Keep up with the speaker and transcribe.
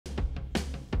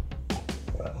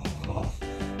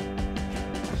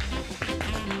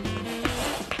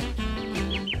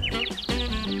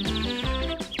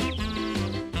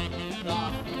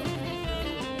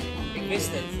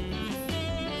missed it.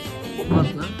 Wat nou?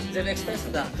 Ze hebben expres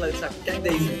gedaan, klootzak. Kijk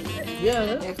deze. Ja,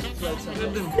 hè? Echt klootzak.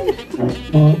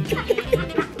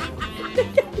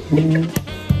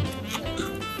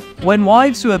 When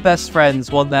wives who are best friends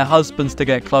want their husbands to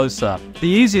get closer, the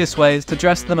easiest way is to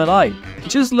dress them alike.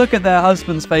 Just look at their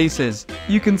husbands' faces.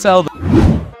 You can tell them.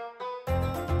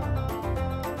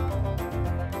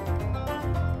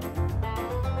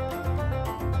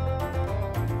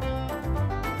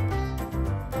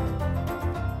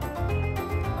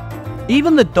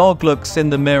 Even the dog looks in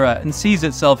the mirror and sees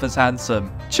itself as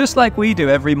handsome, just like we do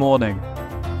every morning.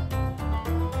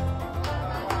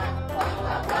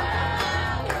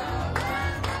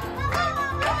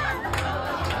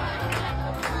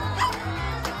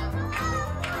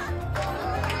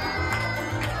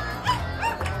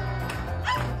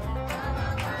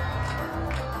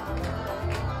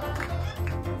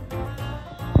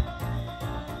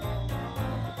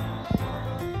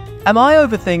 Am I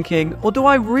overthinking, or do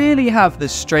I really have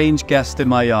this strange guest in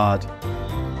my yard?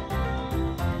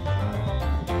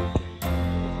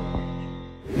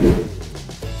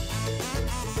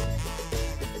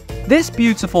 This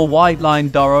beautiful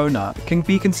white-lined Dorona can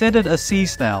be considered a sea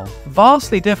snail,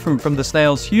 vastly different from the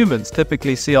snails humans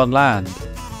typically see on land.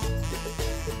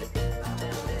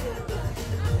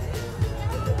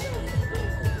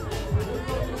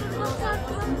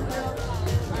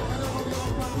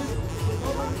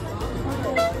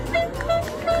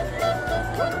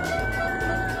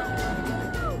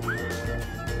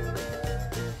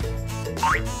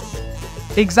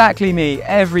 Exactly me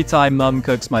every time Mum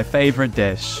cooks my favorite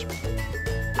dish. A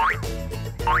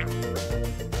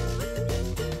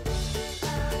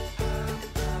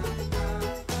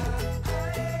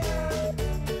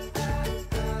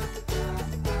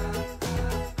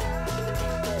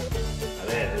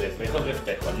ver, el espejo, ¿qué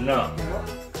espejo? No.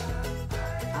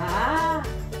 Ah!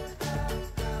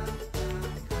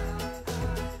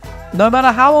 No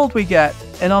matter how old we get,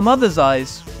 in our mother's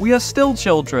eyes, we are still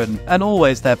children and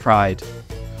always their pride.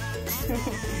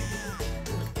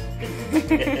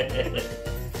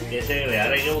 ¿Qué se cree?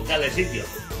 Ahora hay que buscarle sitio.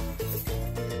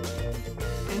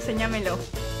 Enséñamelo.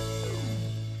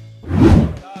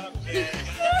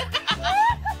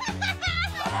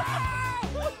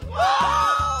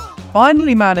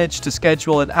 Finally managed to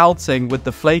schedule an outing with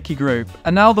the flaky group,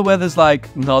 and now the weather's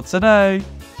like, not today.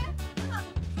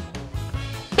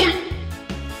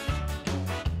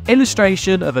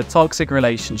 Illustration of a toxic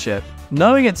relationship,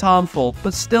 knowing it's harmful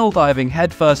but still diving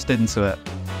headfirst into it.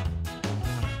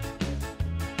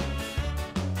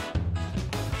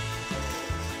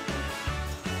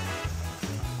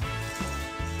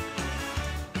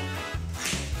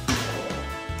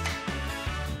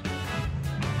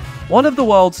 One of the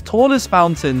world's tallest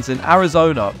fountains in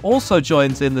Arizona also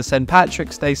joins in the St.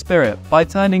 Patrick's Day spirit by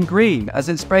turning green as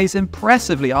it sprays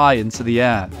impressively high into the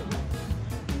air.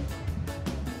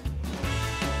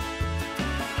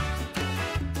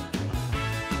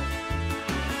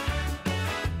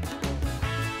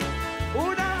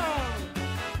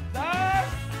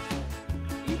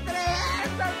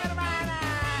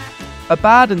 A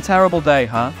bad and terrible day,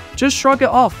 huh? Just shrug it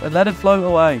off and let it float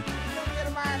away.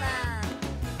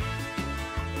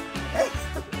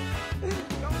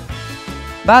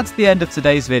 That's the end of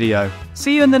today's video.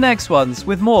 See you in the next ones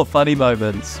with more funny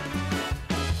moments.